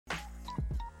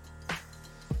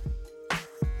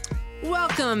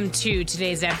Welcome to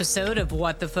today's episode of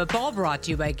What the Football, brought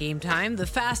to you by Game Time, the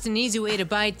fast and easy way to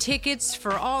buy tickets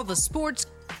for all the sports,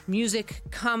 music,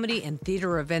 comedy, and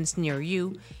theater events near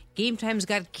you. Game Time's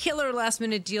got killer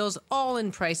last-minute deals,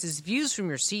 all-in prices, views from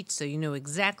your seats, so you know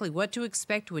exactly what to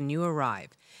expect when you arrive.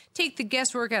 Take the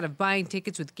guesswork out of buying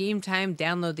tickets with Game Time.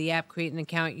 Download the app, create an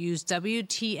account, use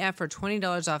WTF for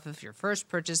 $20 off of your first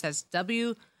purchase. That's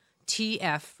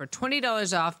WTF for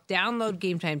 $20 off. Download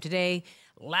Game Time today.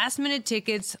 Last minute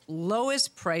tickets,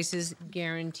 lowest prices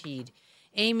guaranteed.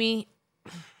 Amy,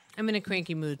 I'm in a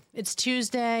cranky mood. It's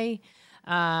Tuesday.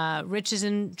 Rich is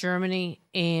in Germany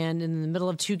and in the middle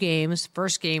of two games.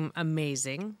 First game,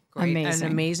 amazing. Great. An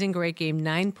amazing, great game.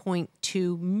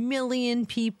 9.2 million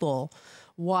people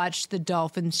watched the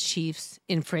Dolphins Chiefs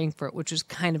in Frankfurt, which was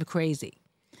kind of crazy.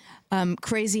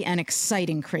 Crazy and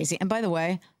exciting crazy. And by the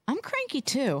way, I'm cranky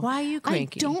too. Why are you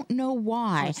cranky? I don't know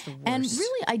why. That's the worst. And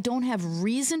really, I don't have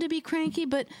reason to be cranky,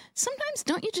 but sometimes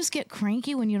don't you just get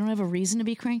cranky when you don't have a reason to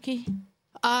be cranky?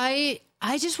 I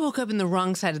just woke up in the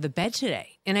wrong side of the bed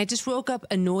today, and I just woke up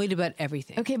annoyed about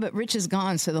everything. Okay, but Rich is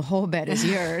gone, so the whole bed is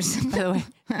yours. By the way,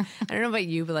 I don't know about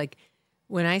you, but like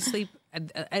when I sleep,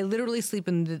 I literally sleep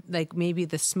in maybe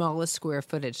the smallest square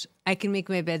footage. I can make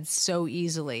my bed so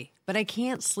easily, but I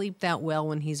can't sleep that well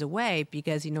when he's away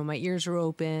because, my ears are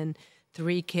open,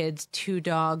 3 kids, 2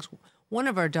 dogs. One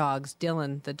of our dogs,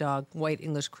 Dylan, the dog, white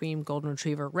English cream, golden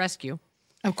retriever, rescue.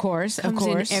 Of course. Comes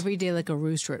in every day like a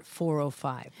rooster at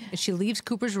 4:05. And she leaves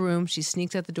Cooper's room, she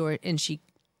sneaks out the door, and she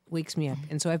wakes me up.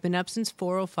 And so I've been up since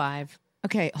 4:05.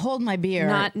 Okay, hold my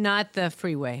beer. Not the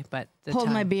freeway, but the hold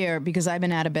time. my beer because I've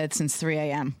been out of bed since 3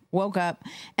 a.m. Woke up.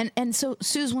 And so,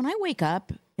 Suze, when I wake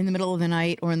up in the middle of the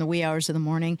night or in the wee hours of the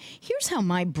morning, here's how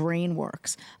my brain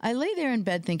works. I lay there in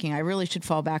bed thinking I really should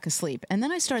fall back asleep. And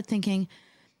then I start thinking,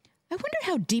 I wonder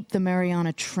how deep the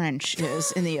Mariana Trench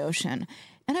is in the ocean.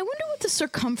 And I wonder what the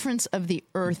circumference of the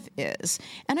Earth is.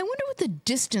 And I wonder what the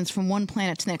distance from one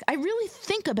planet to the next. I really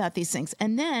think about these things.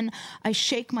 And then I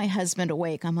shake my husband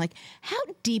awake. I'm like, how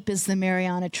deep is the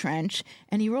Mariana Trench?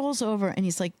 And he rolls over and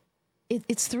he's like,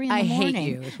 it's 3 in the morning. I hate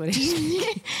you, is what he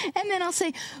said. And then I'll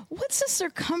say, what's the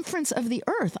circumference of the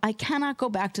Earth? I cannot go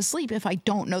back to sleep if I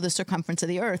don't know the circumference of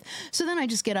the Earth. So then I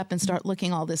just get up and start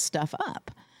looking all this stuff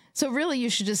up. So really, you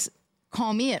should just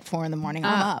call me at 4 in the morning.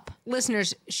 I'm up.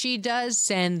 Listeners, she does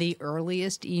send the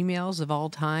earliest emails of all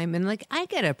time. And I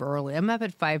get up early. I'm up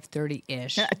at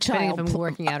 5:30-ish. Depending if I'm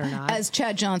working out or not. As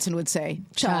Chad Johnson would say,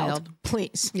 child,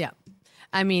 please. Yeah.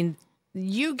 I mean,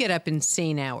 you get up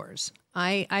insane hours.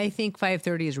 I think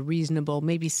 5:30 is reasonable.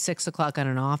 Maybe 6 o'clock on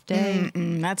an off day.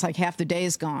 That's like half the day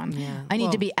is gone. Yeah. I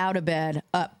need to be out of bed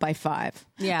up by 5.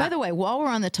 Yeah. By the way, while we're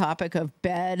on the topic of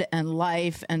bed and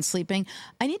life and sleeping,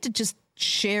 I need to just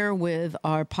share with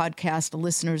our podcast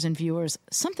listeners and viewers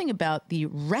something about the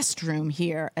restroom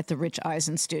here at the Rich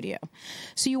Eisen studio.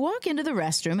 So you walk into the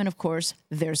restroom, and of course,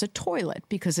 there's a toilet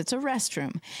because it's a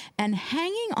restroom. And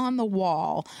hanging on the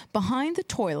wall behind the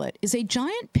toilet is a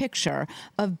giant picture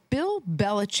of Bill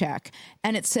Belichick,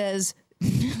 and it says,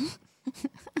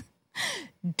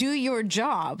 do your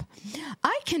job.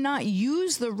 I cannot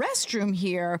use the restroom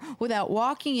here without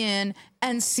walking in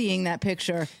and seeing that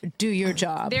picture. Do your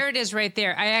job. There it is right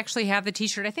there. I actually have the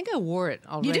T-shirt. I think I wore it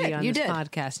already on this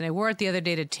podcast. And I wore it the other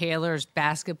day to Taylor's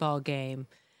basketball game.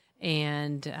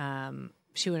 And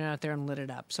she went out there and lit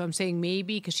it up. So I'm saying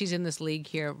maybe because she's in this league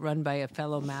here run by a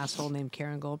fellow masshole named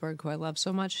Karen Goldberg, who I love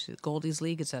so much. Goldie's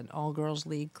League. It's an all-girls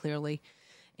league, clearly.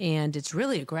 And it's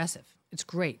really aggressive. It's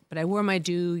great. But I wore my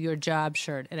Do Your Job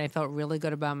shirt, and I felt really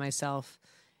good about myself.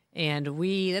 And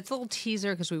that's a little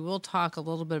teaser because we will talk a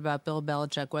little bit about Bill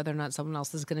Belichick, whether or not someone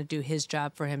else is going to do his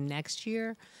job for him next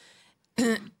year.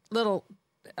 Little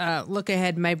look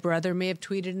ahead. My brother may have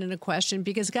tweeted in a question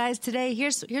because, guys, today,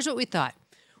 here's what we thought.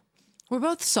 We're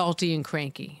both salty and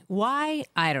cranky. Why?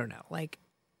 I don't know.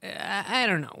 I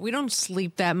don't know. We don't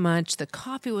sleep that much. The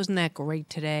coffee wasn't that great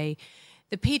today.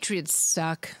 The Patriots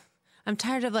suck. I'm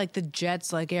tired of the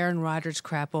Jets, Aaron Rodgers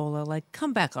crapola,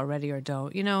 come back already or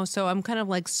don't, So I'm kind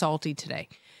of salty today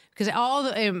because all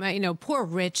the, poor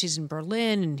Rich, he's in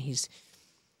Berlin and he's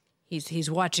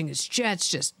watching his Jets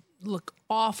just look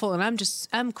awful. And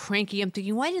I'm cranky. I'm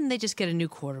thinking, why didn't they just get a new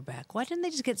quarterback? Why didn't they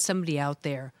just get somebody out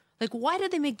there? Why did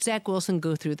they make Zach Wilson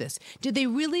go through this? Did they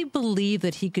really believe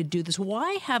that he could do this?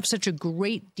 Why have such a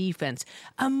great defense?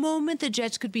 A moment the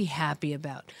Jets could be happy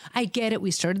about. I get it.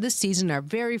 We started this season, our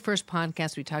very first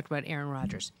podcast, we talked about Aaron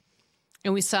Rodgers.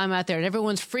 And we saw him out there, and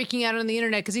everyone's freaking out on the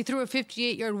internet because he threw a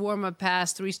 58-yard warm-up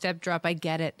pass, 3-step drop. I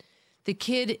get it. The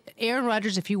kid, Aaron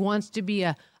Rodgers, if he wants to be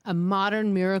a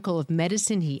modern miracle of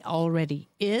medicine, he already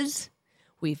is.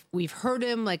 We've heard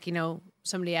him, like,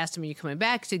 somebody asked him, are you coming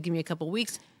back? He said, give me a couple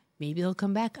weeks. Maybe he'll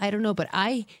come back. I don't know. But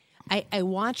I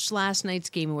watched last night's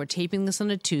game, and we're taping this on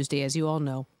a Tuesday, as you all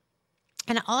know.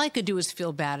 And all I could do was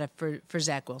feel bad for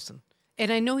Zach Wilson.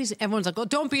 And I know everyone's like, oh,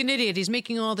 don't be an idiot. He's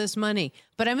making all this money.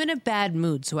 But I'm in a bad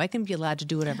mood, so I can be allowed to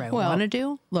do whatever I want to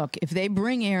do. Look, if they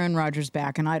bring Aaron Rodgers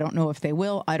back, and I don't know if they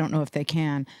will, I don't know if they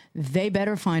can, they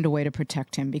better find a way to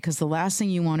protect him, because the last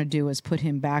thing you want to do is put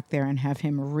him back there and have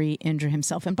him re-injure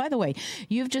himself. And by the way,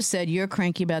 you've just said you're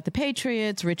cranky about the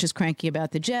Patriots. Rich is cranky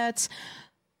about the Jets.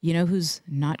 You know who's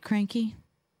not cranky?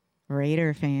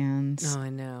 Raider fans. Oh, I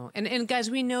know. And guys,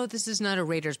 we know this is not a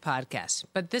Raiders podcast,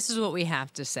 but this is what we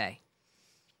have to say.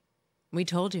 We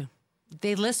told you.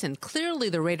 They listened. Clearly,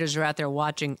 the Raiders are out there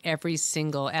watching every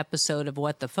single episode of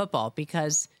What the Football,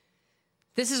 because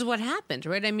this is what happened,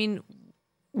 right? I mean,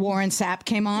 Warren Sapp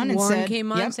came on and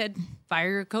said, fire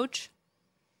your coach.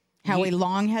 Howie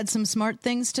Long had some smart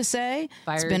things to say.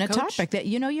 It's been a topic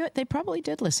that, they probably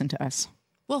did listen to us.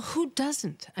 Well, who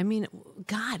doesn't? I mean,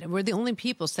 God, we're the only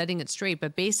people setting it straight.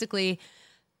 But basically,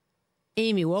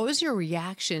 Amy, what was your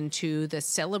reaction to the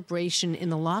celebration in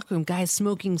the locker room? Guys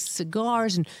smoking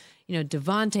cigars, and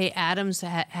Davante Adams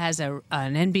has an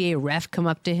NBA ref come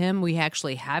up to him. We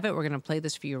actually have it. We're going to play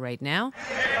this for you right now.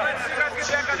 Hey, let's see you guys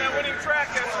get back on that winning track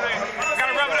yesterday.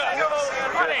 Gotta rub it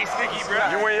up. That ain't sticky,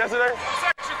 bro. You win yesterday?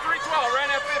 Section 312, ran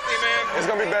at 50, man. It's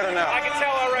gonna be better now. I can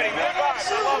tell already, man.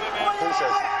 I love it, man.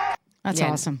 Appreciate it. That's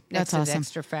awesome. That's awesome.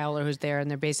 Dexter Fowler, who's there, and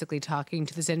they're basically talking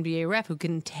to this NBA ref who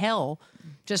can tell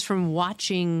just from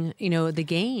watching, the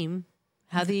game,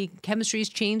 how the chemistry's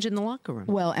changed in the locker room.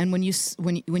 Well, and when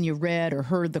you read or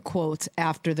heard the quotes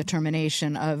after the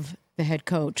termination of the head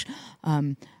coach,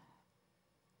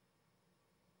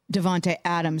 Davante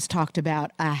Adams talked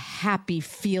about a happy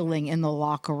feeling in the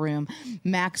locker room.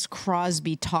 Max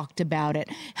Crosby talked about it.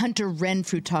 Hunter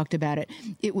Renfrew talked about it.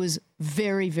 It was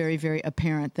very, very, very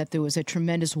apparent that there was a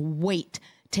tremendous weight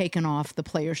taken off the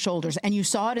players' shoulders. And you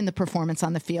saw it in the performance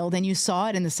on the field, and you saw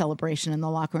it in the celebration in the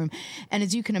locker room. And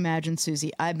as you can imagine,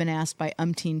 Susie, I've been asked by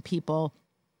umpteen people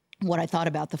what I thought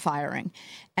about the firing.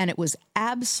 And it was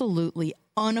absolutely,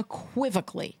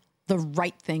 unequivocally the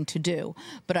right thing to do.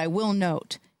 But I will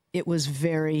note, it was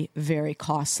very, very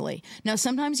costly. Now,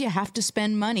 sometimes you have to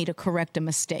spend money to correct a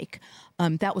mistake.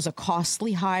 That was a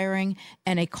costly hiring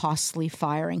and a costly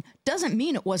firing. Doesn't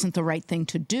mean it wasn't the right thing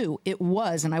to do. It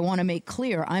was, and I want to make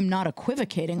clear, I'm not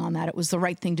equivocating on that. It was the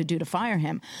right thing to do to fire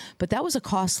him. But that was a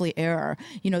costly error.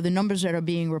 The numbers that are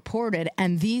being reported,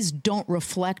 and these don't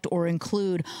reflect or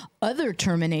include other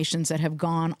terminations that have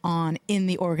gone on in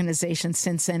the organization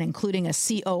since then, including a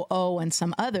COO and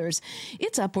some others.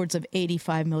 It's upwards of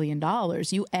 $85 million.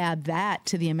 You add that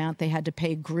to the amount they had to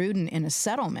pay Gruden in a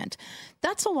settlement.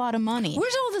 That's a lot of money.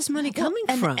 Where's all this money coming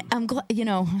from? I'm glad,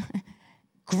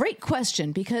 great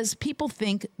question, because people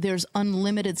think there's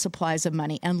unlimited supplies of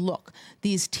money. And look,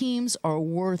 these teams are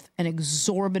worth an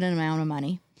exorbitant amount of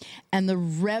money, and the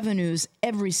revenues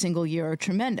every single year are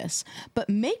tremendous. But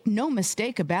make no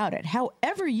mistake about it,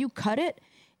 however you cut it,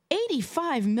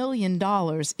 $85 million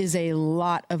is a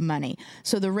lot of money.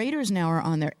 So the Raiders now are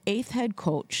on their 8th head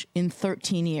coach in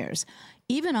 13 years.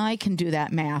 Even I can do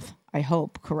that math, I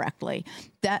hope, correctly.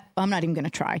 That I'm not even going to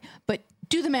try, but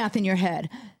do the math in your head.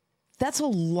 That's a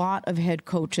lot of head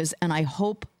coaches, and I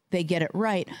hope they get it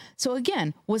right. So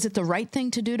again, was it the right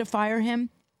thing to do to fire him?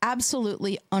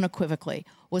 Absolutely, unequivocally.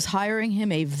 Was hiring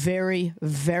him a very,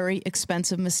 very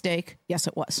expensive mistake? Yes,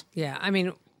 it was. Yeah, I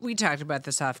mean, we talked about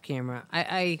this off camera.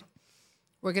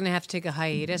 We're going to have to take a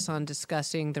hiatus on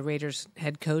discussing the Raiders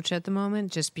head coach at the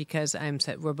moment, just because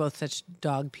we're both such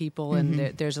dog people,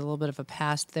 and there's a little bit of a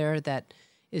past there that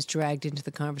is dragged into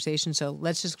the conversation. So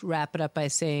let's just wrap it up by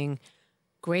saying,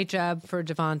 great job for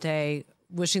Davante.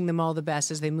 Wishing them all the best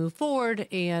as they move forward.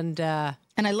 And I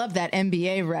love that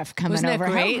NBA ref coming over.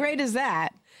 Great? How great is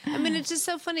that? I mean, it's just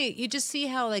so funny. You just see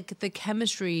how the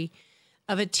chemistry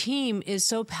of a team is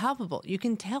so palpable. You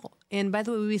can tell. And by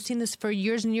the way, we've seen this for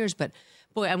years and years, but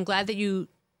boy, I'm glad that you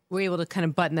were able to kind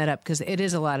of button that up, because it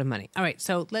is a lot of money. All right,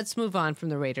 so let's move on from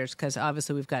the Raiders, because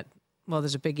obviously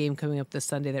there's a big game coming up this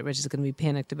Sunday that Rich is going to be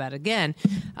panicked about again.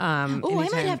 I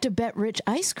might have to bet Rich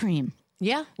ice cream.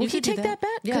 Yeah. Will he take that bet?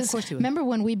 Yeah, of course he would. Remember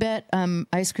when we bet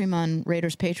ice cream on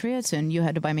Raiders Patriots and you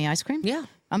had to buy me ice cream? Yeah.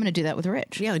 I'm going to do that with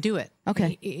Rich. Yeah, do it.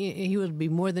 Okay. He would be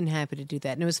more than happy to do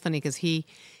that. And it was funny because he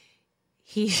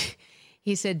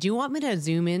said, do you want me to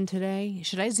zoom in today?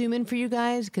 Should I zoom in for you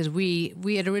guys? Because we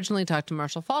had originally talked to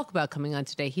Marshall Falk about coming on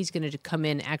today. He's going to come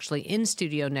in actually in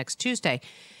studio next Tuesday.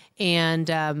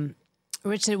 And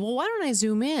Rich said, well, why don't I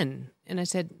zoom in? And I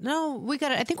said, no,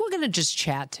 I think we're going to just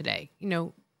chat today.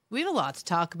 we have a lot to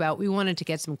talk about. We wanted to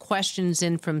get some questions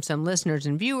in from some listeners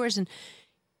and viewers. And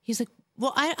he's like,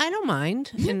 well, I don't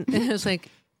mind. And I was like,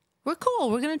 we're cool.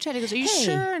 We're going to chat. He goes, are you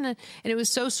sure? And it was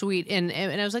so sweet. And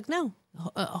I was like, no.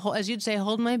 As you'd say,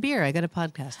 hold my beer. I got a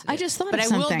podcast today. I just thought But of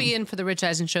something. I will be in for the Rich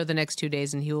Eisen show the next 2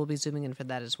 days, and he will be zooming in for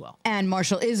that as well. And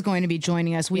Marshall is going to be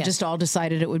joining us. We just all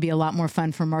decided it would be a lot more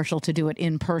fun for Marshall to do it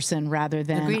in person rather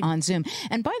than on Zoom.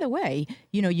 And by the way,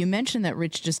 you mentioned that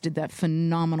Rich just did that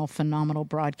phenomenal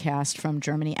broadcast from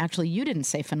Germany. Actually, you didn't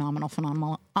say phenomenal.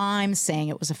 I'm saying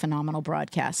it was a phenomenal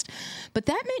broadcast. But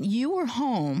that meant you were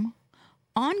home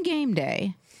on game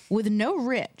day with no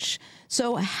Rich.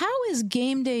 So how is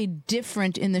game day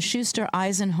different in the Schuster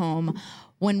Eisen home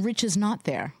when Rich is not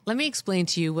there? Let me explain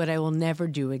to you what I will never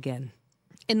do again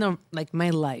in my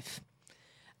life.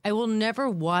 I will never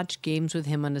watch games with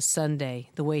him on a Sunday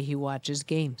the way he watches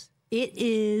games. It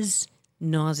is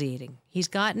nauseating. He's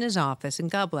got in his office,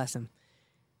 and God bless him,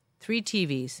 3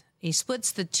 TVs. He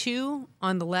splits the 2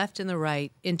 on the left and the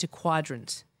right into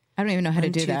quadrants. I don't even know how to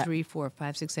do that. 1, 2, 3, 4,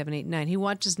 5, 6, 7, 8, 9. He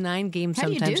watches 9 games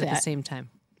sometimes at the same time.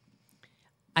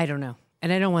 I don't know.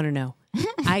 And I don't want to know.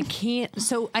 I can't.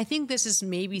 So I think this is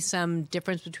maybe some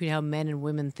difference between how men and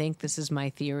women think. This is my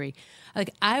theory.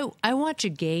 Like I watch a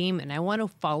game and I want to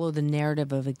follow the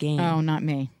narrative of a game. Oh, not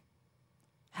me.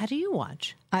 How do you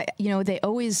watch?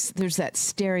 There's that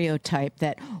stereotype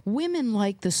that women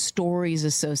like the stories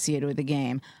associated with the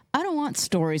game. I don't want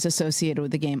stories associated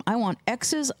with the game. I want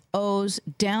X's, O's,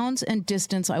 downs, and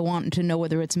distance. I want to know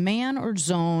whether it's man or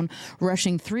zone,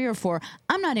 rushing 3 or 4.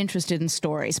 I'm not interested in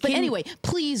stories. But anyway,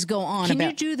 please go on. Can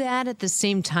you do that at the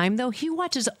same time, though? He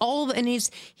watches and he's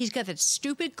got that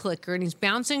stupid clicker, and he's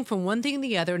bouncing from one thing to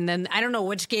the other, and then I don't know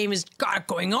which game is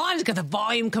going on. He's got the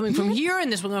volume coming from here,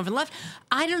 and this one going from the left.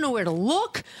 I don't know where to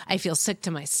look. I feel sick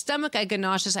to my stomach. I get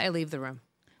nauseous. I leave the room.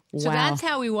 So that's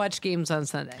how we watch games on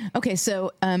Sunday. Okay,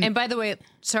 so... and by the way,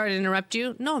 sorry to interrupt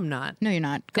you. No, I'm not. No, you're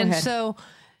not. Go ahead. So...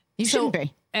 You shouldn't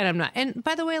be. And I'm not. And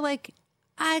by the way,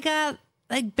 I got,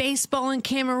 baseball in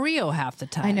Camarillo half the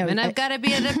time. I know. And I've got to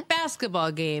be at a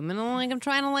basketball game. And I'm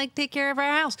trying to, take care of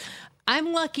our house.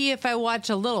 I'm lucky if I watch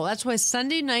a little. That's why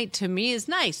Sunday night, to me, is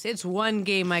nice. It's one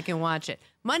game I can watch it.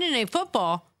 Monday Night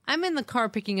Football, I'm in the car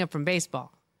picking up from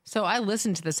baseball. So I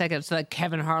listened to the second. So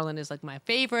Kevin Harlan is my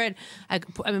favorite. I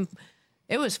mean,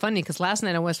 it was funny because last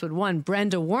night on Westwood One,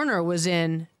 Brenda Warner was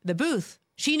in the booth.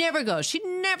 She never goes. She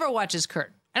never watches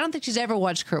Kurt. I don't think she's ever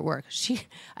watched Kurt work.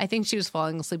 I think she was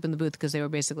falling asleep in the booth because they were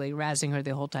basically razzing her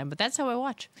the whole time. But that's how I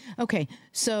watch. Okay,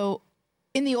 so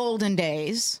in the olden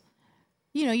days,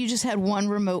 you just had one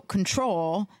remote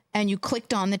control and you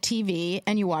clicked on the TV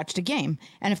and you watched a game.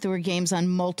 And if there were games on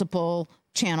multiple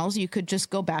channels, you could just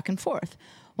go back and forth.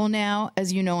 Well, now,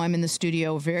 as you know, I'm in the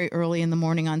studio very early in the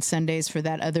morning on Sundays for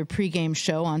that other pregame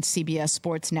show on CBS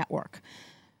Sports Network.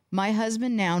 My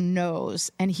husband now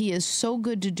knows, and he is so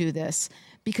good to do this,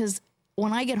 because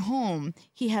when I get home,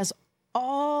 he has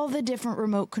all the different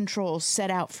remote controls set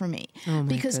out for me. Oh,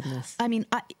 my goodness. I mean,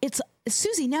 it's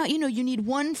Susie, now, you need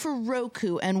one for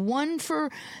Roku and one for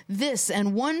this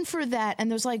and one for that. And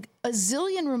there's a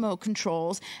zillion remote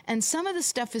controls, and some of the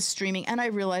stuff is streaming. And I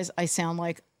realize I sound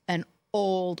like an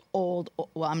old,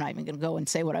 well, I'm not even going to go and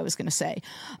say what I was going to say.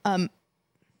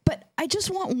 But I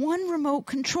just want one remote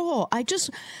control.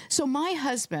 So my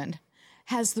husband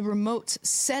has the remotes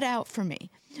set out for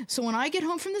me. So when I get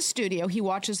home from the studio, he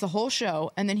watches the whole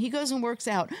show and then he goes and works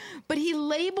out. But he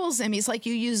labels them. He's like,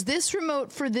 you use this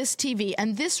remote for this TV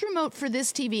and this remote for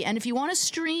this TV. And if you want to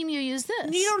stream, you use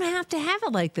this. You don't have to have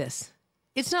it like this.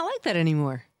 It's not like that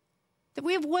anymore.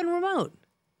 We have one remote.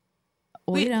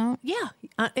 We don't? Yeah.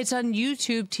 It's on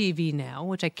YouTube TV now,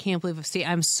 which I can't believe. See,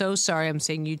 I'm so sorry I'm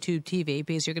saying YouTube TV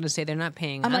because you're going to say they're not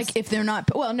paying I'm us. like, if they're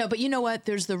not, well, no, but you know what?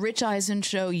 There's the Rich Eisen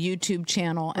Show YouTube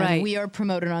channel, and we are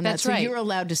promoted on that. So you're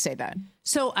allowed to say that.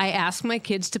 So I asked my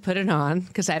kids to put it on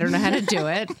because I don't know how to do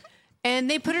it. And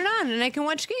they put it on, and I can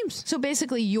watch games. So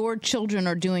basically, your children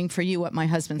are doing for you what my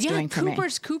husband's doing for me.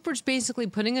 Cooper's basically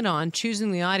putting it on,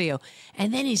 choosing the audio,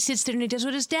 and then he sits there and he does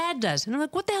what his dad does. And I'm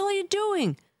like, what the hell are you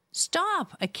doing?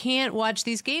 Stop. I can't watch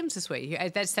these games this way.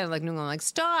 That sounded like New England. Like,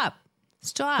 stop.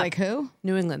 Like who?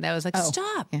 New England. That was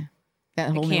stop. Yeah.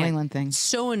 That whole New England thing.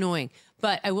 So annoying.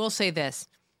 But I will say this.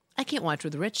 I can't watch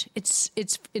with Rich. It's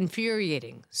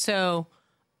infuriating. So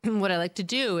what I like to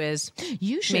do is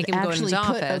you should actually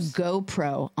put a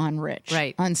GoPro on Rich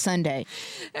on Sunday.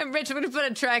 And Rich, I'm going to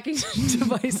put a tracking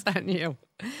device on you.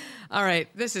 All right,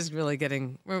 this is really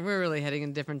we're really heading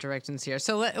in different directions here.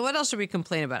 So what else should we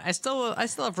complain about? I still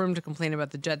have room to complain about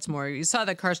the Jets more. You saw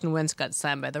that Carson Wentz got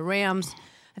signed by the Rams.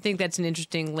 I think that's an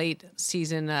interesting late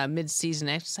season, mid-season.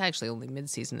 It's actually only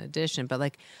mid-season edition, but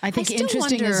like I think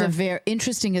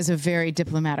interesting is a very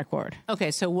diplomatic word.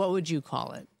 Okay, so what would you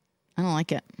call it? I don't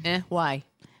like it. Why?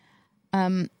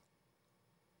 I've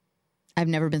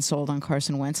never been sold on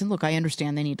Carson Wentz. And look, I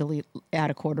understand they need to add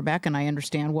a quarterback, and I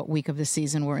understand what week of the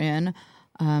season we're in.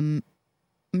 I'm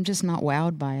just not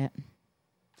wowed by it.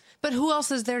 But who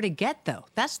else is there to get, though?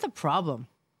 That's the problem.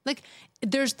 Like,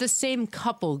 there's the same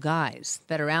couple guys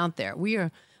that are out there. We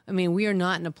are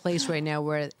not in a place right now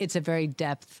where it's a very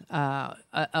depth,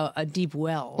 a deep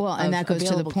well. Well, and that goes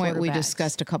to the point we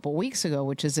discussed a couple weeks ago,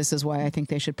 which is this is why I think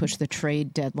they should push the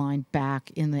trade deadline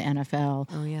back in the NFL.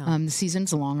 Oh, yeah. The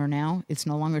season's longer now. It's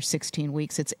no longer 16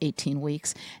 weeks. It's 18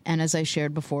 weeks. And as I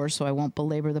shared before, so I won't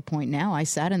belabor the point now, I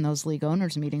sat in those league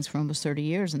owners meetings for almost 30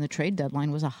 years, and the trade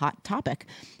deadline was a hot topic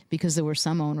because there were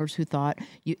some owners who thought,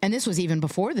 and this was even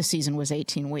before the season was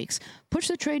 18 weeks, push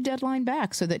the trade deadline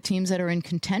back so that teams that are in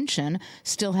contention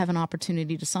still have an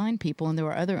opportunity to sign people. And there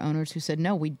were other owners who said,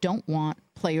 no, we don't want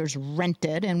players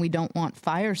rented and we don't want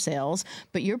fire sales.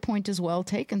 But your point is well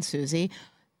taken, Susie.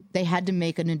 They had to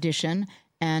make an addition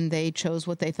and they chose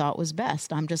what they thought was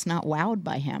best. I'm just not wowed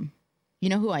by him. You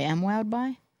know who I am wowed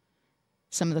by?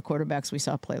 Some of the quarterbacks we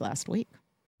saw play last week.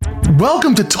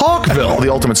 Welcome to Talkville,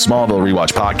 the ultimate Smallville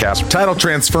rewatch podcast. Title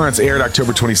Transference aired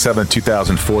October 27,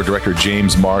 2004. Director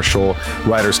James Marshall,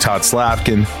 writers Todd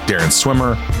Slavkin, Darren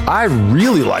Swimmer. I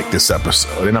really like this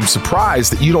episode, and I'm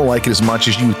surprised that you don't like it as much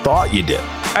as you thought you did.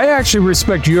 I actually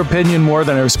respect your opinion more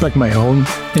than I respect my own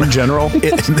in general.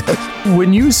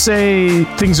 When you say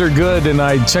things are good and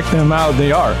I check them out,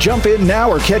 they are. Jump in now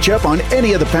or catch up on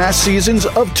any of the past seasons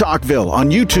of Talkville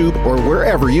on YouTube or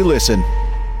wherever you listen.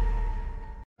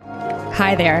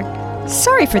 Hi there.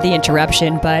 Sorry for the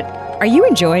interruption, but are you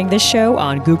enjoying this show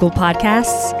on Google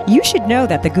Podcasts? You should know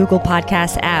that the Google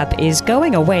Podcasts app is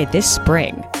going away this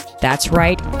spring. That's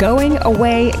right, going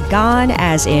away, gone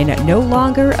as in no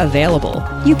longer available.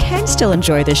 You can still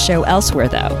enjoy this show elsewhere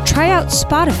though. Try out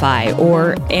Spotify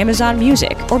or Amazon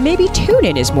Music, or maybe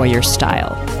TuneIn is more your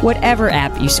style. Whatever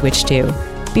app you switch to,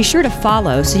 be sure to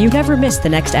follow so you never miss the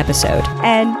next episode.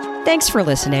 And thanks for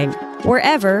listening,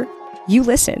 wherever you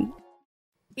listen.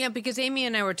 Yeah, because Amy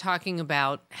and I were talking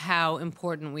about how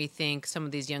important we think some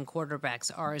of these young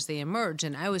quarterbacks are as they emerge.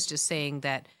 And I was just saying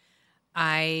that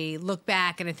I look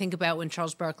back and I think about when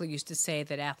Charles Barkley used to say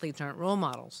that athletes aren't role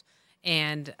models.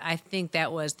 And I think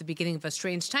that was the beginning of a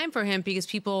strange time for him because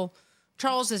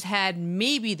Charles has had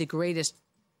maybe the greatest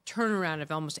turnaround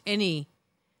of almost any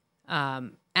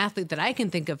athlete that I can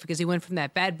think of because he went from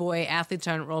that bad boy, athletes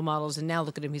aren't role models, and now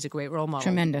look at him, he's a great role model.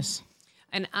 Tremendous.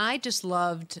 And I just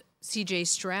loved C.J.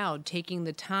 Stroud taking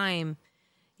the time,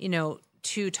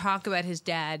 to talk about his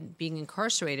dad being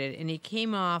incarcerated. And he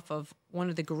came off of one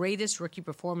of the greatest rookie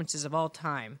performances of all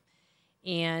time.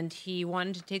 And he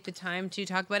wanted to take the time to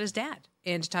talk about his dad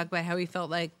and to talk about how he felt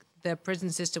like the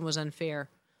prison system was unfair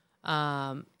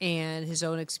and his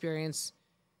own experience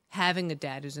having a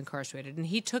dad who's incarcerated. And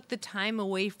he took the time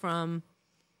away from,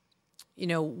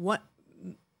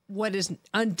 what is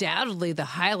undoubtedly the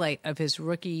highlight of his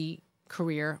rookie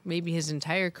career, maybe his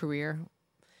entire career,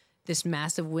 this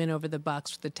massive win over the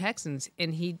Bucs with the Texans,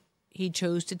 and he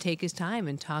chose to take his time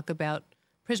and talk about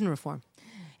prison reform.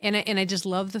 And I just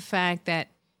love the fact that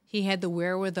he had the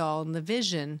wherewithal and the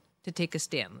vision to take a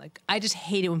stand. Like, I just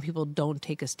hate it when people don't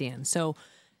take a stand. So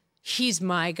he's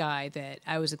my guy that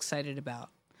I was excited about.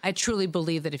 I truly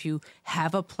believe that if you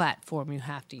have a platform, you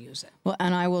have to use it. Well,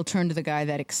 and I will turn to the guy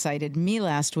that excited me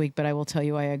last week, but I will tell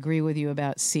you I agree with you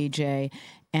about CJ.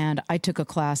 And I took a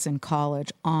class in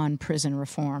college on prison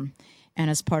reform. And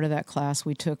as part of that class,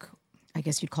 we took, I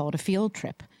guess you'd call it a field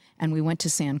trip. And we went to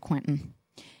San Quentin.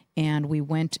 And we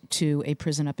went to a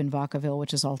prison up in Vacaville,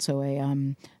 which is also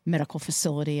a medical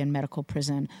facility and medical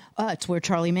prison. It's where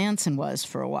Charlie Manson was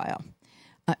for a while.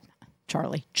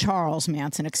 Charles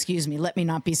Manson, excuse me. Let me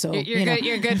not be so. You're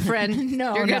a good friend.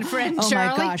 No, you're a good friend. Oh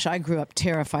Charlie? My gosh, I grew up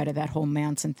terrified of that whole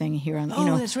Manson thing here.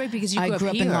 That's right, because you grew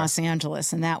up here in Los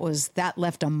Angeles, and that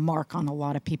left a mark on a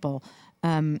lot of people.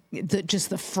 Just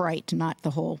the fright, not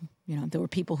the whole. There were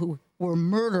people who were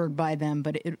murdered by them,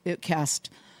 but it cast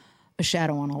a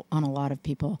shadow on a lot of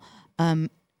people.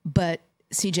 But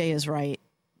CJ is right.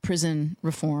 Prison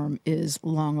reform is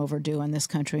long overdue in this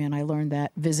country, and I learned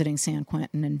that visiting San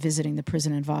Quentin and visiting the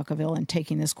prison in Vacaville and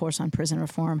taking this course on prison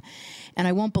reform. And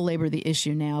I won't belabor the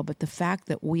issue now, but the fact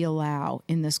that we allow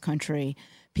in this country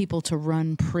people to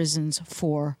run prisons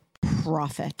for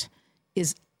profit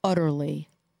is utterly,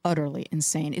 utterly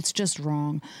insane. It's just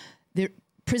wrong.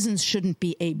 Prisons shouldn't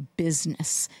be a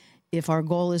business. If our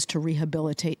goal is to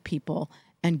rehabilitate people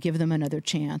and give them another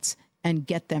chance and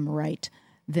get them right,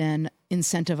 then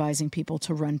incentivizing people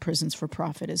to run prisons for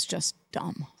profit is just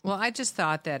dumb. Well, I just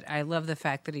thought that I love the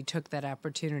fact that he took that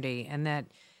opportunity and that,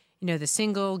 the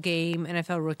single game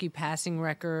NFL rookie passing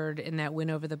record in that win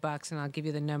over the Bucs, and I'll give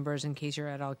you the numbers in case you're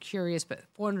at all curious, but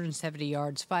 470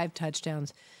 yards, 5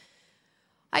 touchdowns.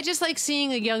 I just like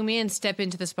seeing a young man step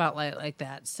into the spotlight like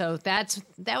that. So that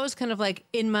was kind of like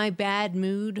in my bad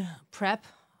mood prep.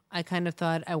 I kind of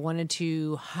thought I wanted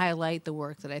to highlight the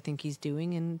work that I think he's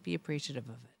doing and be appreciative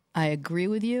of it. I agree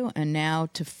with you. And now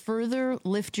to further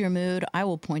lift your mood, I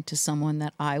will point to someone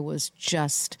that I was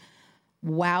just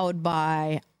wowed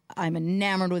by. I'm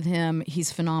enamored with him.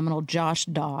 He's phenomenal. Josh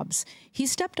Dobbs. He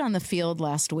stepped on the field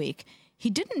last week. He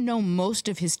didn't know most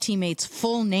of his teammates'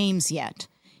 full names yet.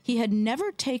 He had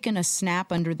never taken a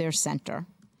snap under their center.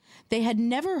 They had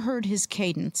never heard his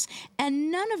cadence,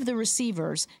 and none of the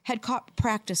receivers had caught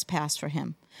practice pass for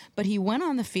him. But he went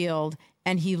on the field,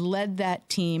 and he led that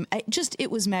team.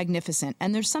 It was magnificent.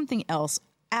 And there's something else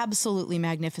absolutely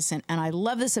magnificent, and I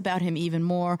love this about him even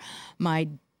more. My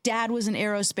dad was an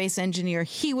aerospace engineer.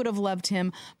 He would have loved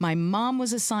him. My mom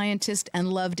was a scientist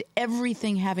and loved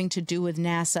everything having to do with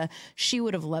NASA. She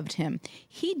would have loved him.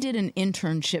 He did an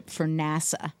internship for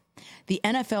NASA. The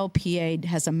NFLPA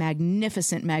has a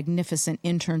magnificent, magnificent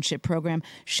internship program.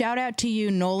 Shout out to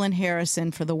you, Nolan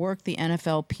Harrison, for the work the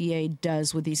NFLPA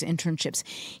does with these internships.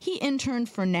 He interned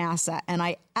for NASA, and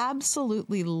I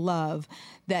absolutely love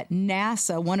that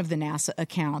NASA, one of the NASA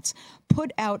accounts,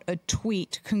 put out a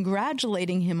tweet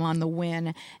congratulating him on the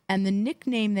win, and the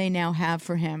nickname they now have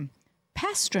for him,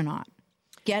 Pastronaut.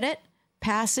 Get it?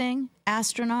 Passing,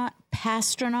 astronaut,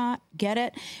 Pastronaut. Get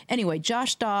it? Anyway,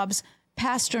 Josh Dobbs,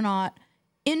 Pastronaut,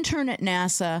 intern at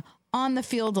NASA, on the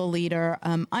field a leader.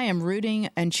 I am rooting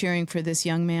and cheering for this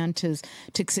young man to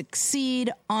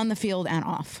succeed on the field and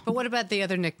off. But what about the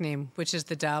other nickname, which is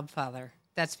the Dobb Father?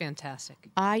 That's fantastic.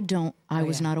 I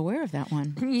was not aware of that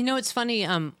one. It's funny.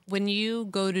 When you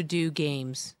go to do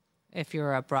games, if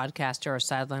you're a broadcaster or a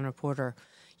sideline reporter,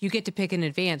 you get to pick in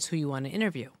advance who you want to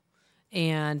interview.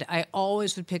 And I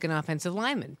always would pick an offensive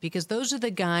lineman because those are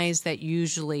the guys that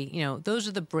usually, those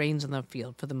are the brains on the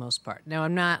field for the most part. Now,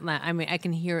 I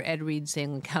can hear Ed Reed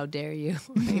saying, like, how dare you?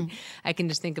 Right? I can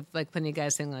just think of like plenty of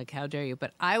guys saying, like, how dare you?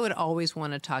 But I would always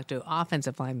want to talk to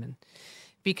offensive linemen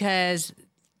because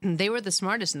they were the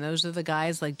smartest. And those are the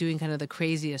guys like doing kind of the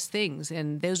craziest things.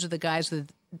 And those are the guys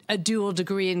with a dual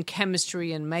degree in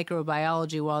chemistry and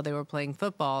microbiology while they were playing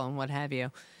football and what have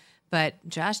you. But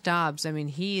Josh Dobbs,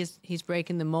 he's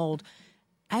breaking the mold.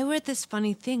 I read this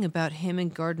funny thing about him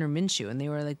and Gardner Minshew, and they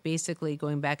were like basically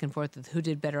going back and forth with who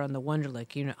did better on the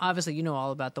Wonderlic. Obviously you know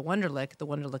all about the Wonderlic. The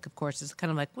Wonderlic, of course, is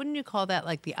kind of like, wouldn't you call that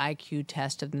like the IQ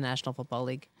test of the National Football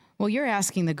League? Well, you're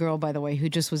asking the girl, by the way, who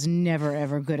just was never,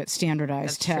 ever good at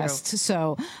standardized tests. True.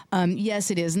 So,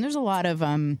 yes, it is. And there's a lot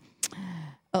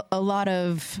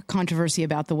of controversy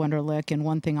about the Wonderlic, and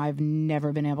one thing I've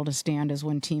never been able to stand is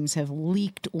when teams have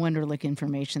leaked Wonderlic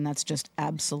information. That's just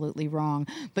absolutely wrong.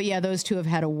 But yeah, those two have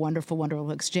had a wonderful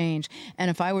Wonderlic exchange.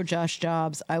 And if I were Josh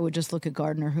Dobbs, I would just look at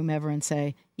Gardner, whomever, and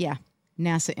say, yeah,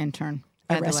 NASA intern.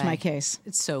 I rest my case.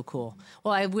 It's so cool.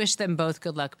 Well, I wish them both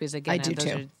good luck because, again, those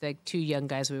are like two young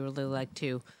guys we really like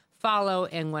to follow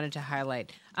and wanted to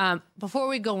highlight. Before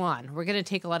we go on, we're going to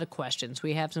take a lot of questions.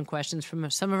 We have some questions from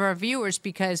some of our viewers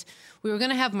because we were going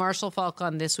to have Marshall Faulk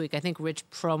on this week. I think Rich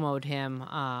promoted him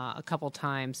a couple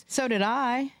times. So did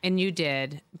I. And you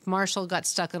did. Marshall got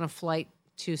stuck on a flight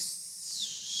to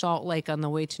Salt Lake on the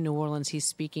way to New Orleans. He's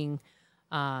speaking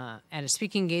at a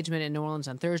speaking engagement in New Orleans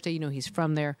on Thursday. He's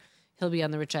from there. He'll be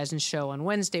on the Rich Eisen show on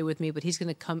Wednesday with me, but he's going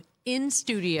to come in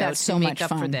studio to make up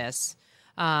for this.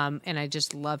 And I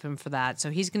just love him for that. So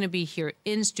he's going to be here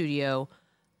in studio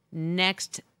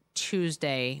next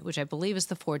Tuesday, which I believe is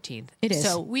the 14th. It is.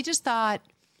 So we just thought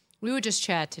we would just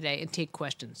chat today and take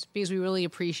questions because we really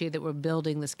appreciate that we're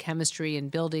building this chemistry and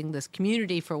building this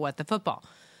community for What the Football.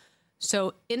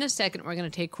 So in a second, we're going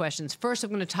to take questions. First,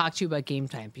 I'm going to talk to you about Game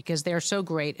Time because they're so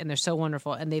great and they're so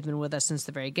wonderful and they've been with us since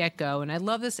the very get-go. And I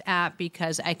love this app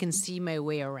because I can see my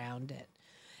way around it.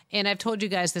 And I've told you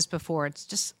guys this before. It's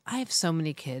just, I have so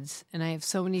many kids and I have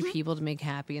so many people to make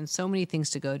happy and so many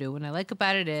things to go to. What I like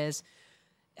about it is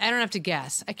I don't have to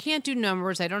guess. I can't do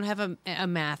numbers. I don't have a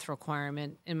math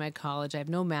requirement in my college. I have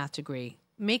no math degree.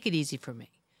 Make it easy for me.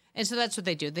 And so that's what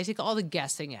they do. They take all the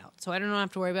guessing out. So I don't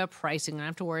have to worry about pricing. I don't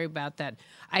have to worry about that.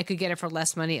 I could get it for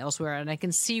less money elsewhere, and I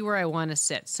can see where I want to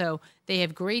sit. So they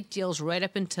have great deals right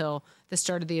up until the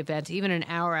start of the event, even an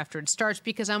hour after it starts,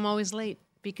 because I'm always late,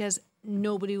 because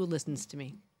nobody listens to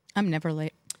me. I'm never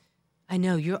late. I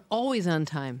know. You're always on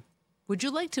time. Would you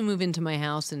like to move into my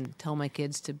house and tell my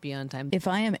kids to be on time? If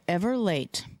I am ever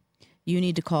late, you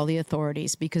need to call the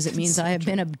authorities because it means I have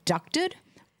been abducted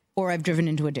or I've driven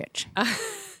into a ditch.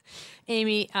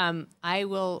 Amy,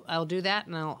 I'll do that,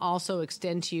 and I'll also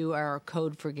extend to you our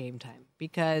code for game time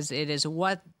because it is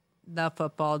what the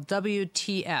football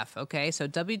WTF. Okay, so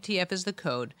WTF is the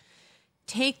code.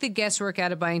 Take the guesswork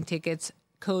out of buying tickets.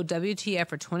 Code WTF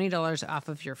for $20 off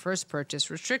of your first purchase.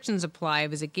 Restrictions apply.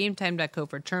 Visit GameTime.co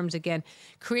for terms. Again,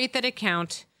 create that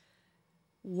account.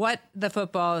 What the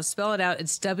football, spell it out.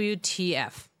 It's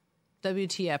WTF.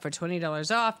 WTF for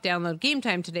 $20 off. Download Game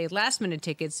Time today. Last minute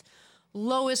tickets.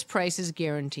 Lowest prices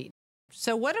guaranteed.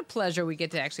 So what a pleasure we get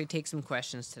to actually take some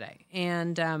questions today.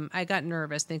 And I got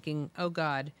nervous thinking, oh,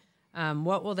 God,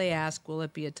 what will they ask? Will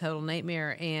it be a total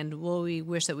nightmare? And will we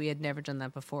wish that we had never done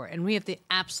that before? And we have the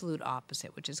absolute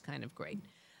opposite, which is kind of great.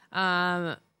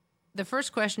 The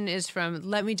first question is from,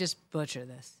 let me just butcher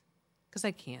this because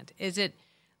I can't. Is it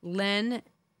Len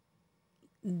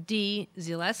D.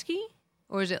 Zaleski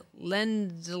or is it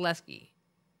Len Zaleski?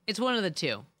 It's one of the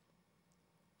two.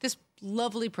 This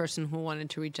lovely person who wanted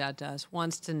to reach out to us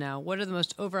wants to know, what are the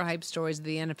most overhyped stories of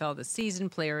the NFL this season,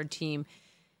 player or team?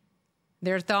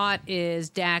 Their thought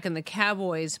is Dak and the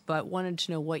Cowboys, but wanted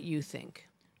to know what you think.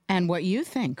 And what you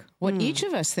think. What each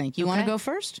of us think. You want to go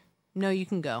first? No, you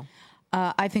can go.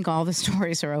 I think all the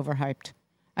stories are overhyped.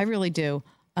 I really do.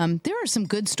 There are some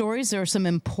good stories. There are some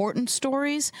important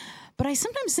stories. But I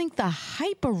sometimes think the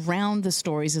hype around the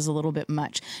stories is a little bit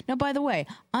much. Now, by the way,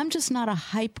 I'm just not a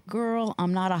hype girl.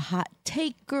 I'm not a hot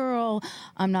take girl.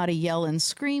 I'm not a yell and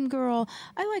scream girl.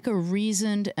 I like a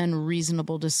reasoned and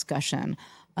reasonable discussion.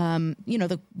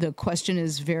 The question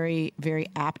is very, very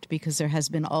apt because there has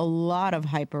been a lot of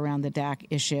hype around the Dak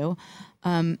issue.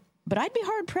 But I'd be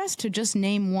hard-pressed to just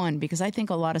name one because I think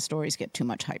a lot of stories get too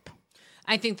much hype.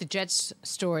 I think the Jets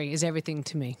story is everything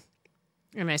to me.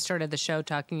 And I started the show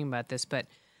talking about this, but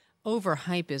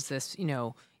overhype is this,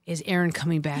 is Aaron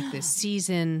coming back this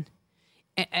season?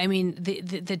 I mean,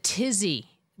 the tizzy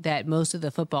that most of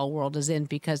the football world is in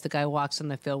because the guy walks on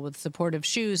the field with supportive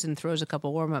shoes and throws a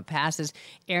couple warm-up passes.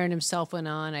 Aaron himself went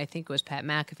on, I think it was Pat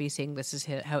McAfee, saying this is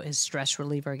how his stress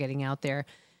reliever getting out there.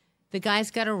 The guy's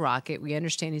got a rocket. We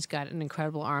understand he's got an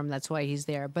incredible arm. That's why he's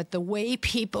there. But the way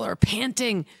people are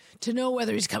panting to know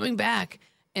whether he's coming back,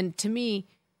 and to me,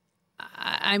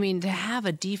 I mean, to have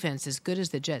a defense as good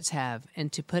as the Jets have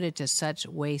and to put it to such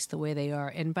waste the way they are.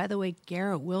 And by the way,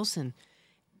 Garrett Wilson,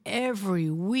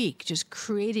 every week just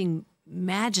creating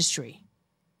magistry.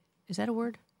 Is that a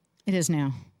word? It is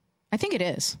now. I think it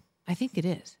is. I think it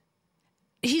is.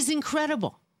 He's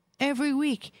incredible. Every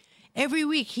week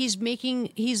he's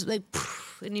like,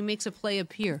 and he makes a play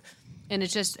appear. And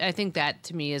it's just, I think that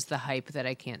to me is the hype that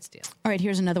I can't steal. All right,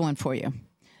 here's another one for you.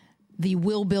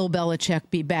 Will Bill Belichick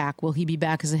be back? Will he be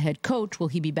back as a head coach? Will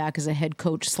he be back as a head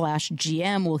coach /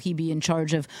 GM? Will he be in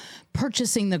charge of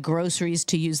purchasing the groceries,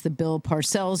 to use the Bill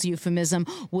Parcells euphemism?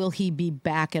 Will he be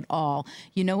back at all?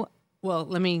 Well,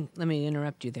 let me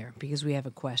interrupt you there because we have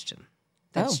a question.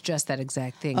 That's just that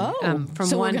exact thing. We're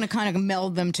going to kind of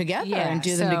meld them together and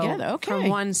do them together. Okay. From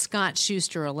one Scott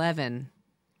Schuster 11,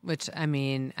 which I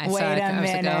mean, I was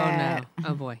like, oh no,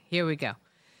 oh boy, here we go.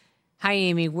 Hi,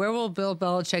 Amy. Where will Bill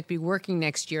Belichick be working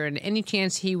next year? And any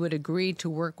chance he would agree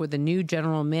to work with a new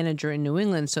general manager in New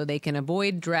England so they can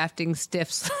avoid drafting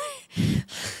stiffs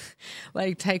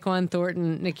like Tyquan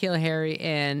Thornton, N'Keal Harry,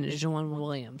 and Jawan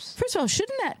Williams? First of all,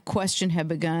 shouldn't that question have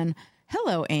begun,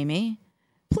 hello, Amy?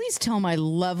 Please tell my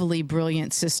lovely,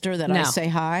 brilliant sister that I say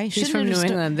hi. She's from New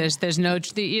England. There's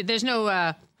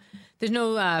no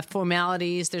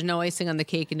formalities. There's no icing on the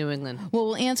cake in New England. Well,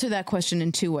 we'll answer that question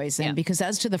in two ways then, because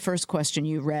as to the first question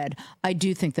you read, I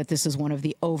do think that this is one of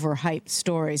the overhyped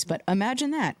stories. But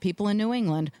imagine that. People in New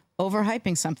England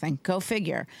overhyping something. Go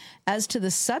figure. As to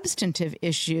the substantive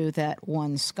issue that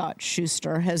one Scott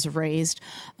Schuster has raised,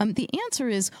 the answer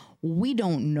is we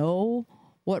don't know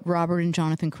what Robert and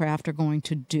Jonathan Kraft are going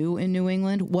to do in New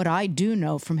England. What I do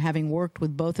know from having worked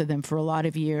with both of them for a lot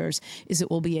of years is it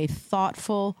will be a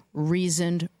thoughtful,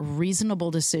 reasoned,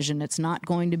 reasonable decision. It's not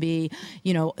going to be,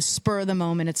 spur of the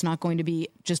moment. It's not going to be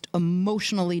just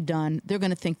emotionally done. They're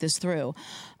going to think this through.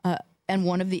 And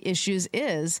one of the issues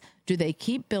is, do they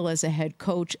keep Bill as a head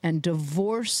coach and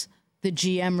divorce the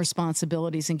GM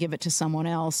responsibilities and give it to someone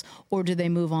else, or do they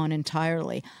move on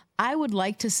entirely? I would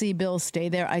like to see Bill stay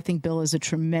there. I think Bill is a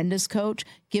tremendous coach.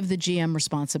 Give the GM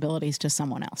responsibilities to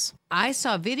someone else. I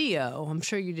saw video, I'm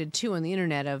sure you did too, on the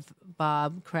internet of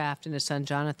Bob Kraft and his son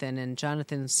Jonathan, and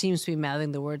Jonathan seems to be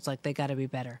mouthing the words like they got to be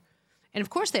better. And of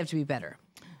course they have to be better.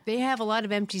 They have a lot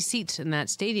of empty seats in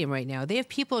that stadium right now. They have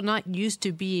people not used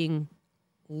to being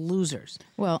losers.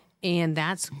 Well, and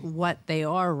that's what they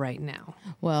are right now.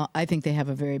 Well, I think they have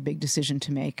a very big decision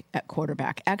to make at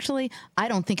quarterback. Actually, I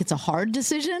don't think it's a hard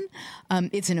decision.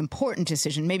 It's an important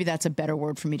decision. Maybe that's a better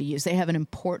word for me to use. They have an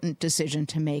important decision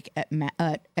to make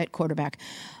at quarterback.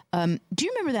 Do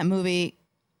you remember that movie?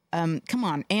 Come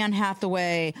on, Anne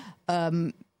Hathaway,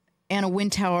 Anna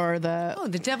Wintour,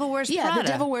 The Devil Wears Prada. Yeah, The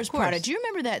Devil Wears Prada. Do you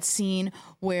remember that scene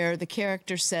where the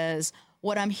character says,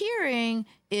 "What I'm hearing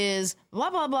is blah,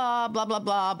 blah, blah, blah, blah,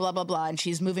 blah, blah, blah, blah," and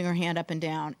she's moving her hand up and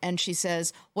down, and she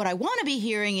says, "What I want to be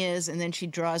hearing is," and then she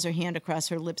draws her hand across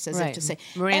her lips as if to say.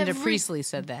 Miranda Priestley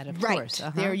said that, of course.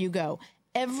 Right, there you go.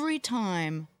 Every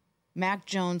time Mac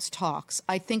Jones talks,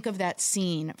 I think of that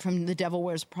scene from The Devil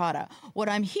Wears Prada. What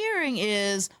I'm hearing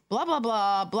is blah, blah,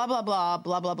 blah, blah, blah, blah,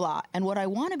 blah, blah, blah. And what I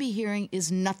want to be hearing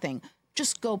is nothing.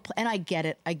 Just go. And I get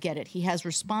it. He has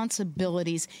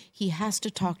responsibilities. He has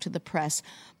to talk to the press.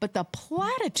 But the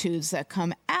platitudes that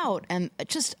come out, and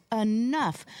just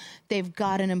enough, they've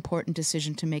got an important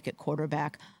decision to make at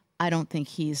quarterback. I don't think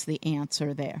he's the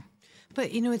answer there.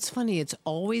 But, it's funny. It's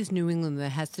always New England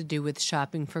that has to do with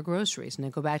shopping for groceries. And I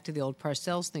go back to the old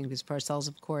Parcells thing, because Parcells,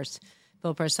 of course,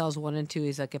 Bill Parcells 1 and 2,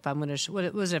 he's like, if I'm going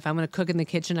to cook in the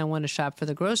kitchen, I want to shop for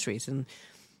the groceries. And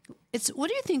what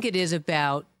do you think it is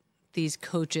about these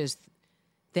coaches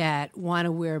that want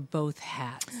to wear both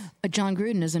hats? John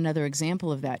Gruden is another example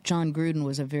of that. John Gruden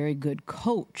was a very good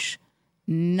coach,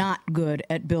 not good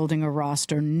at building a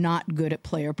roster, not good at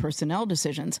player personnel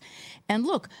decisions. And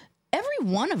look, every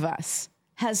one of us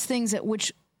has things that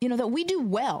we do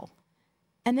well.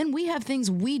 And then we have things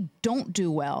we don't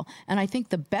do well. And I think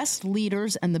the best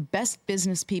leaders and the best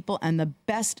business people and the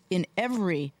best in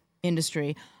every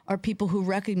industry are people who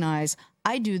recognize,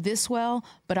 I do this well,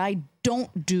 but I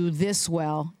don't do this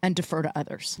well, and defer to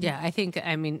others. Yeah, I don't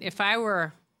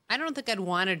think I'd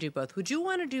want to do both. Would you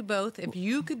want to do both? If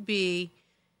you could be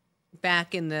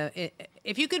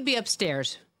if you could be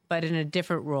upstairs, but in a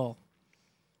different role,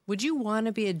 would you want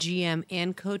to be a GM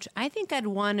and coach? I think I'd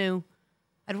want to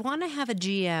have a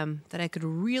GM that I could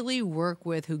really work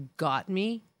with who got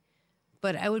me,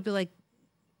 but I would be like,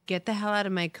 get the hell out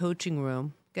of my coaching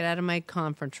room, get out of my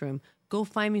conference room, go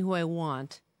find me who I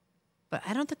want. But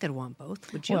I don't think I'd want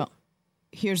both. Would you? Well,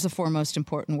 here's the 4 most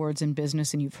important words in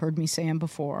business, and you've heard me say them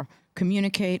before.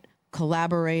 Communicate,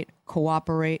 collaborate,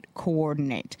 cooperate,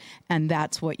 coordinate. And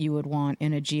that's what you would want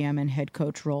in a GM and head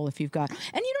coach role if you've got. And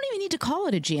you don't even need to call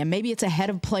it a GM. Maybe it's a head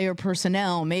of player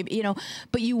personnel, maybe,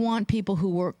 but you want people who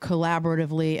work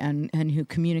collaboratively and who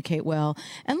communicate well.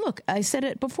 And look, I said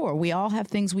it before, we all have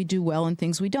things we do well and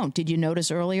things we don't. Did you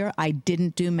notice earlier I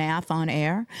didn't do math on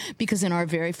air? Because in our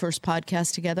very first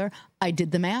podcast together, I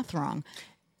did the math wrong.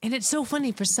 And it's so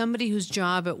funny for somebody whose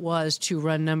job it was to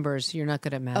run numbers, you're not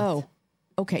good at math. Oh,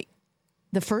 okay.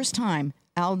 The first time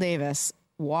Al Davis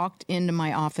walked into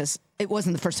my office, it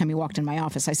wasn't the first time he walked in my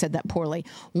office. I said that poorly.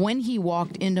 When he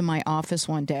walked into my office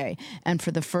one day and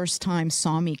for the first time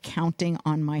saw me counting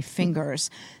on my fingers,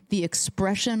 the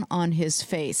expression on his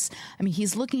face,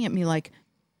 he's looking at me like,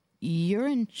 you're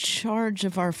in charge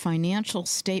of our financial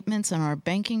statements and our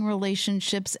banking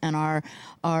relationships and our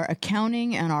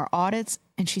accounting and our audits,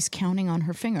 and she's counting on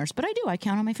her fingers. But I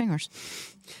count on my fingers.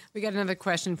 We got another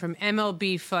question from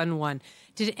MLB Fun 1.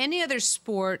 Did any other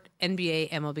sport,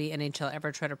 NBA, MLB, NHL,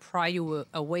 ever try to pry you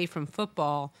away from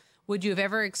football? Would you have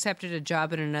ever accepted a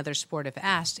job in another sport if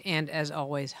asked? And as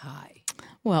always, hi.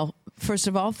 Well, first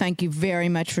of all, thank you very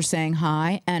much for saying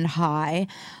hi and hi.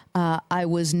 I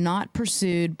was not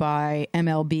pursued by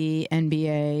MLB,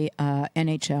 NBA,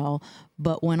 NHL,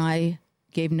 but when I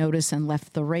gave notice and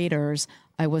left the Raiders,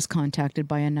 I was contacted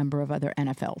by a number of other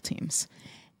NFL teams.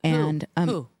 And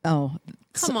Who? Oh,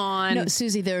 come on. No,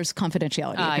 Susie, there's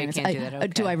confidentiality agreements. You can't do that. Okay.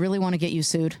 Do I really want to get you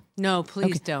sued? No,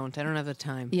 please don't. I don't have the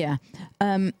time. Yeah.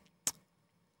 But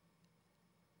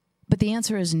the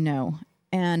answer is no.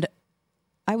 And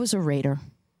I was a Raider,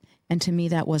 and to me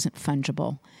that wasn't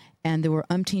fungible. And there were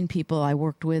umpteen people I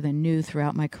worked with and knew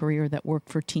throughout my career that worked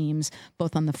for teams,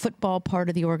 both on the football part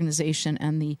of the organization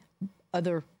and the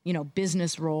other,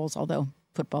 business roles, although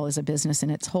football is a business in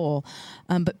its whole,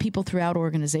 but people throughout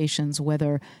organizations,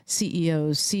 whether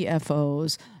CEOs,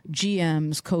 CFOs,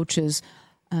 GMs, coaches,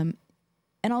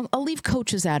 and I'll leave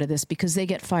coaches out of this because they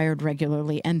get fired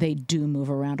regularly and they do move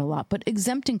around a lot. But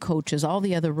exempting coaches, all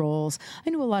the other roles, I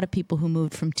knew a lot of people who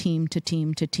moved from team to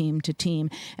team to team to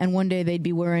team. And one day they'd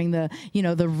be wearing the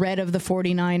red of the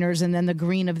 49ers and then the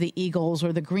green of the Eagles,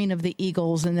 or the green of the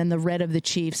Eagles and then the red of the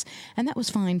Chiefs. And that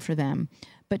was fine for them.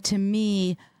 But to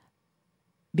me,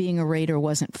 being a Raider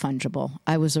wasn't fungible.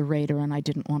 I was a Raider and I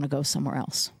didn't want to go somewhere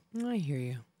else. I hear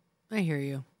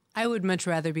you. I would much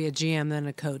rather be a GM than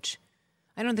a coach.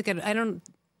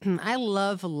 I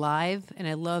love live and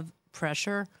I love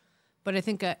pressure, but I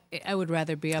think I would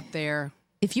rather be up there.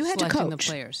 If you had to coach, the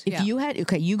players. If you had,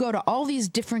 you go to all these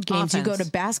different games. Offense. You go to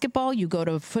basketball, you go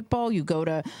to football, you go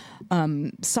to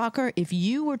soccer. If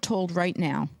you were told right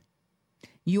now,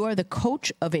 you are the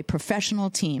coach of a professional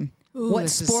team. Ooh,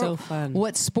 this is so fun.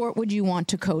 What sport would you want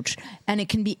to coach? And it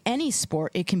can be any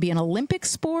sport. It can be an Olympic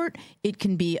sport. It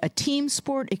can be a team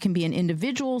sport. It can be an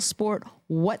individual sport.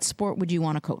 What sport would you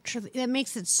want to coach? That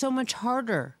makes it so much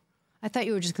harder. I thought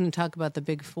you were just going to talk about the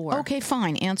big four. Okay,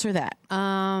 fine. Answer that.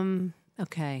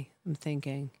 Okay, I'm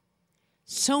thinking.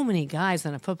 So many guys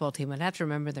on a football team. I'd have to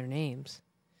remember their names.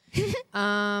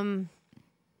 I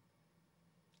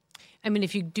mean,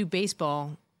 if you do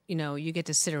baseball, you get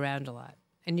to sit around a lot.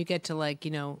 And you get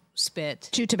to spit.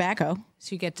 Chew tobacco.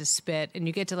 So you get to spit. And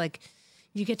you get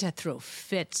to throw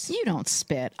fits. You don't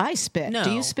spit. I spit. No.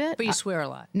 Do you spit? But you swear a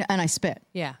lot. No, and I spit.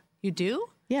 Yeah. You do?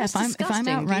 Yeah, if I'm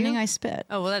out running, I spit.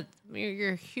 Oh, well,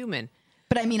 you're human.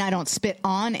 But I mean, I don't spit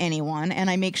on anyone, and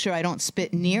I make sure I don't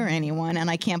spit near anyone, and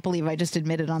I can't believe I just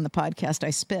admitted on the podcast I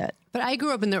spit. But I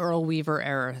grew up in the Earl Weaver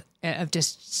era of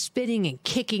just spitting and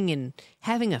kicking and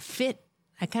having a fit.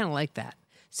 I kind of like that.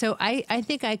 So I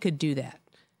think I could do that.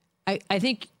 I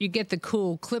think you get the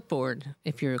cool clipboard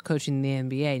if you're coaching the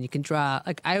NBA, and you can draw.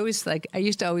 I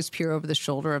used to always peer over the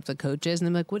shoulder of the coaches, and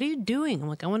I'm like, "What are you doing?" I'm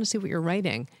like, "I want to see what you're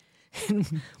writing."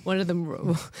 And one of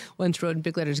them once wrote in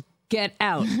big letters, "Get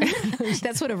out."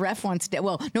 That's what a ref once did.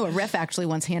 Well, no, a ref actually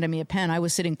once handed me a pen. I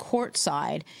was sitting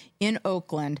courtside in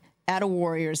Oakland at a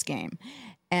Warriors game,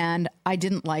 and I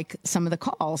didn't like some of the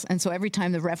calls. And so every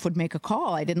time the ref would make a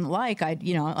call I didn't like,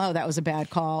 oh, that was a bad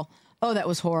call. Oh, that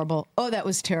was horrible. Oh, that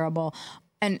was terrible.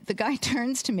 And the guy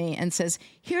turns to me and says,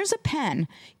 "Here's a pen.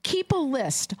 Keep a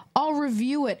list. I'll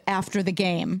review it after the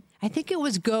game." I think it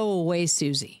was "Go Away,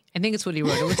 Susie." I think it's what he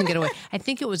wrote. It wasn't "Get Away." I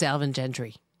think it was Alvin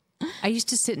Gentry. I used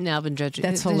to sit in Alvin Gentry.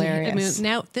 That's hilarious. I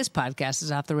mean, now this podcast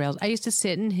is off the rails. I used to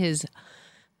sit in his...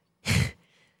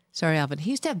 Sorry, Alvin. He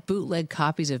used to have bootleg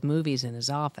copies of movies in his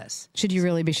office. Should you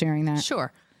really be sharing that?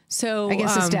 Sure. So I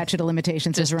guess the statute of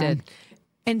limitations is run. Did.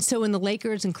 And so when the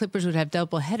Lakers and Clippers would have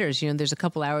double headers, there's a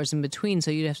couple hours in between.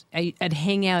 So I'd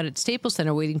hang out at Staples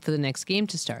Center waiting for the next game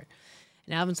to start.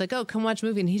 And Alvin's like, "Oh, come watch a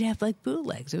movie." And he'd have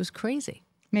bootlegs. It was crazy.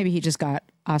 Maybe he just got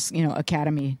us,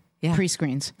 Academy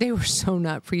pre-screens. They were so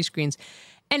not pre-screens.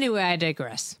 Anyway, I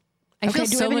digress. I feel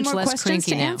do so we have much any more less questions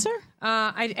cranky to now.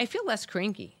 Answer? I feel less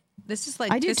cranky. This is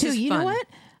I do too. You know what?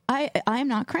 I am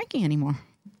not cranky anymore.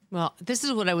 Well, this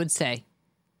is what I would say.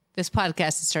 This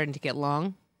podcast is starting to get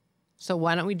long. So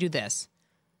why don't we do this?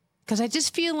 Because I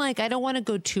just feel like I don't want to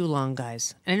go too long,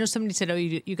 guys. And I know somebody said, "Oh,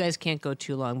 you guys can't go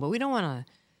too long," but we don't want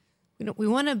to. We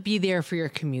want to be there for your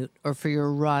commute or for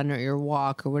your run or your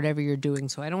walk or whatever you're doing.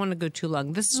 So I don't want to go too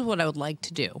long. This is what I would like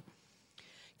to do.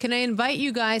 Can I invite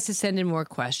you guys to send in more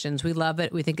questions? We love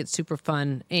it. We think it's super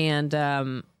fun. And,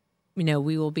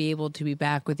 we will be able to be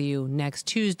back with you next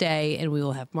Tuesday, and we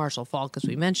will have Marshall Falk, as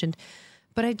we mentioned.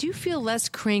 But I do feel less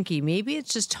cranky. Maybe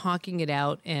it's just talking it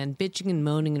out and bitching and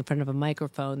moaning in front of a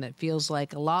microphone that feels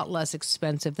like a lot less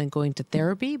expensive than going to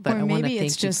therapy. But I want to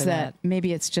thank you for that.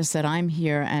 Maybe it's just that I'm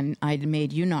here and I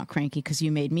made you not cranky because you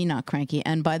made me not cranky.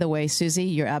 And by the way, Susie,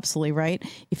 you're absolutely right.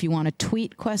 If you want to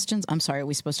tweet questions, I'm sorry, are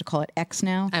we supposed to call it X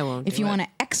now? I won't. If you want to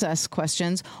X us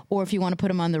questions, or if you want to put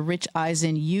them on the Rich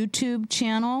Eisen YouTube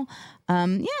channel,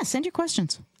 send your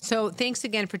questions. So thanks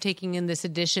again for taking in this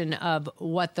edition of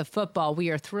What the Football. We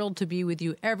are thrilled to be with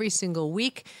you every single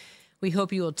week. We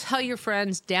hope you will tell your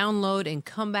friends, download, and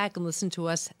come back and listen to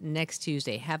us next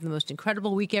Tuesday. Have the most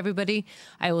incredible week, everybody.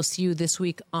 I will see you this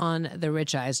week on The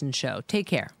Rich Eisen Show. Take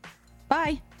care.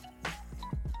 Bye.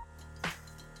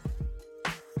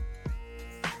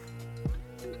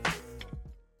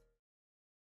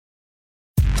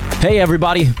 Hey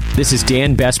everybody, this is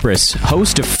Dan Bespris,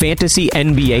 host of Fantasy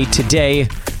NBA Today,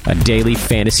 a daily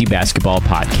fantasy basketball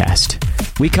podcast.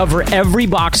 We cover every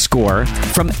box score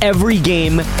from every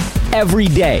game, every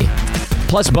day.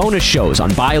 Plus bonus shows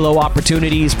on buy low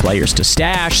opportunities, players to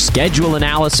stash, schedule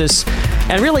analysis,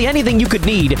 and really anything you could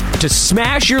need to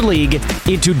smash your league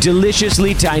into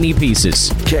deliciously tiny pieces.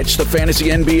 Catch the Fantasy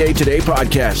NBA Today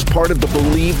podcast, part of the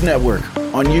Believe Network,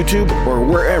 on YouTube or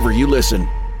wherever you listen.